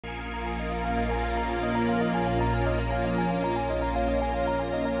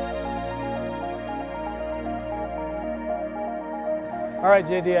All right,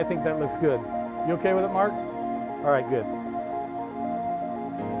 JD, I think that looks good. You okay with it, Mark? All right, good.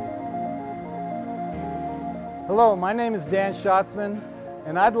 Hello, my name is Dan Schatzman,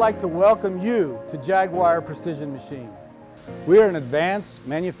 and I'd like to welcome you to Jaguar Precision Machine. We are an advanced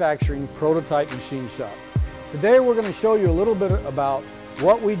manufacturing prototype machine shop. Today we're going to show you a little bit about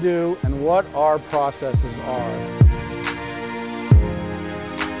what we do and what our processes are.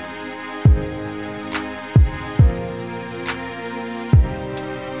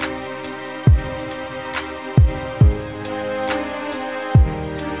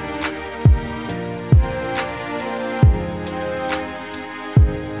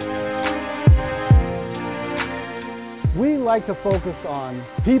 We like to focus on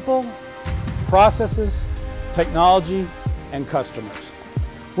people, processes, technology, and customers.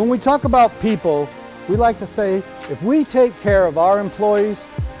 When we talk about people, we like to say if we take care of our employees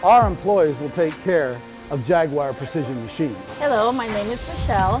will take care of Jaguar Precision Machines. Hello, my name is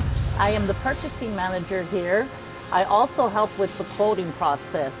Michelle. I am the purchasing manager here. I also help with the quoting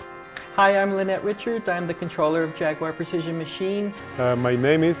process. Hi, I'm Lynette Richards. I'm the controller of Jaguar Precision Machine. My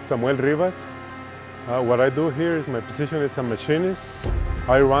name is Samuel Rivas. What I do here is my position is a machinist.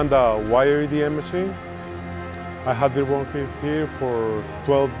 I run the wire EDM machine. I have been working here for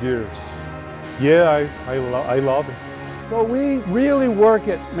 12 years. Yeah, I love it. So we really work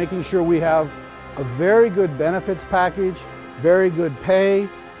at making sure we have a very good benefits package, very good pay,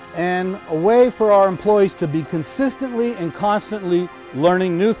 and a way for our employees to be consistently and constantly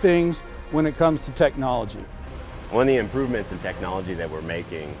learning new things when it comes to technology. One of the improvements in technology that we're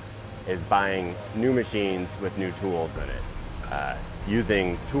making is buying new machines with new tools in it.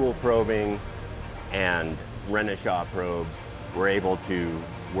 Using tool probing and Renishaw probes, we're able to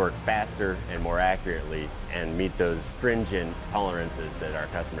work faster and more accurately and meet those stringent tolerances that our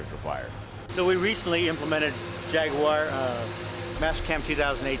customers require. So we recently implemented Jaguar Mastercam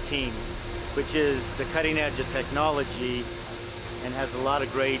 2018, which is the cutting edge of technology and has a lot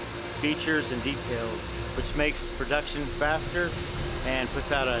of great features and details, which makes production faster and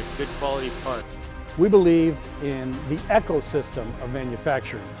puts out a good quality part. We believe in the ecosystem of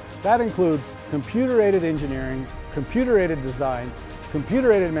manufacturing. That includes computer-aided engineering, computer-aided design,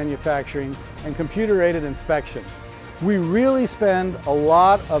 computer-aided manufacturing, and computer-aided inspection. We really spend a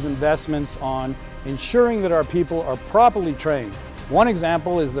lot of investments on ensuring that our people are properly trained. One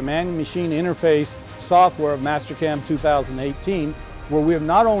example is the man-machine interface software of Mastercam 2018, where we have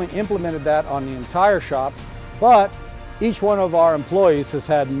not only implemented that on the entire shop, but each one of our employees has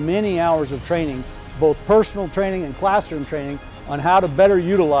had many hours of training, both personal training and classroom training, on how to better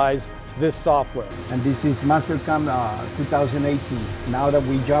utilize this software. And this is Mastercam 2018. Now that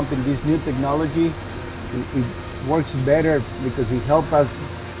we jump in this new technology, it works better because it helps us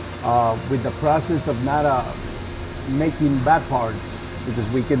with the process of not making bad parts, because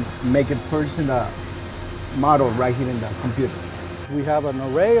we can make it first in the model right here in the computer. We have an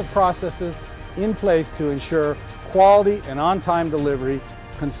array of processes in place to ensure quality and on-time delivery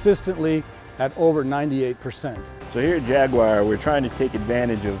consistently at over 98%. So here at Jaguar, we're trying to take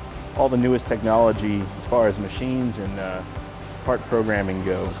advantage of all the newest technology as far as machines and part programming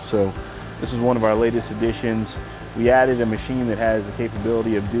go. So this is one of our latest additions. We added a machine that has the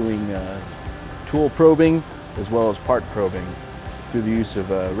capability of doing tool probing as well as part probing through the use of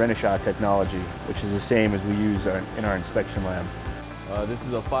Renishaw technology, which is the same as we use in our inspection lab. This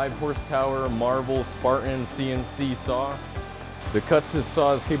is a 5 horsepower Marvel Spartan CNC saw. The cuts this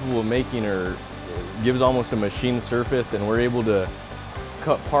saw is capable of making gives almost a machine surface, and we're able to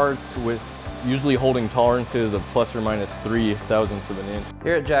cut parts with usually holding tolerances of plus or minus 0.03 of an inch.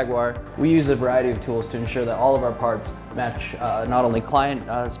 Here at Jaguar, we use a variety of tools to ensure that all of our parts match not only client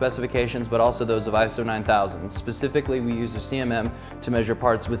specifications, but also those of ISO 9000. Specifically, we use a CMM to measure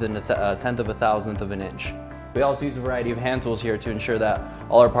parts within a tenth of a thousandth of an inch. We also use a variety of hand tools here to ensure that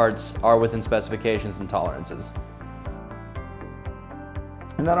all our parts are within specifications and tolerances.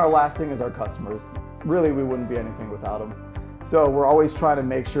 And then our last thing is our customers. Really, we wouldn't be anything without them. So we're always trying to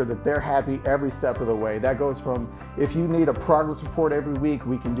make sure that they're happy every step of the way. That goes from, if you need a progress report every week,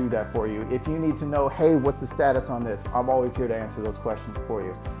 we can do that for you. If you need to know, hey, what's the status on this? I'm always here to answer those questions for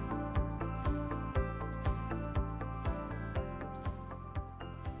you.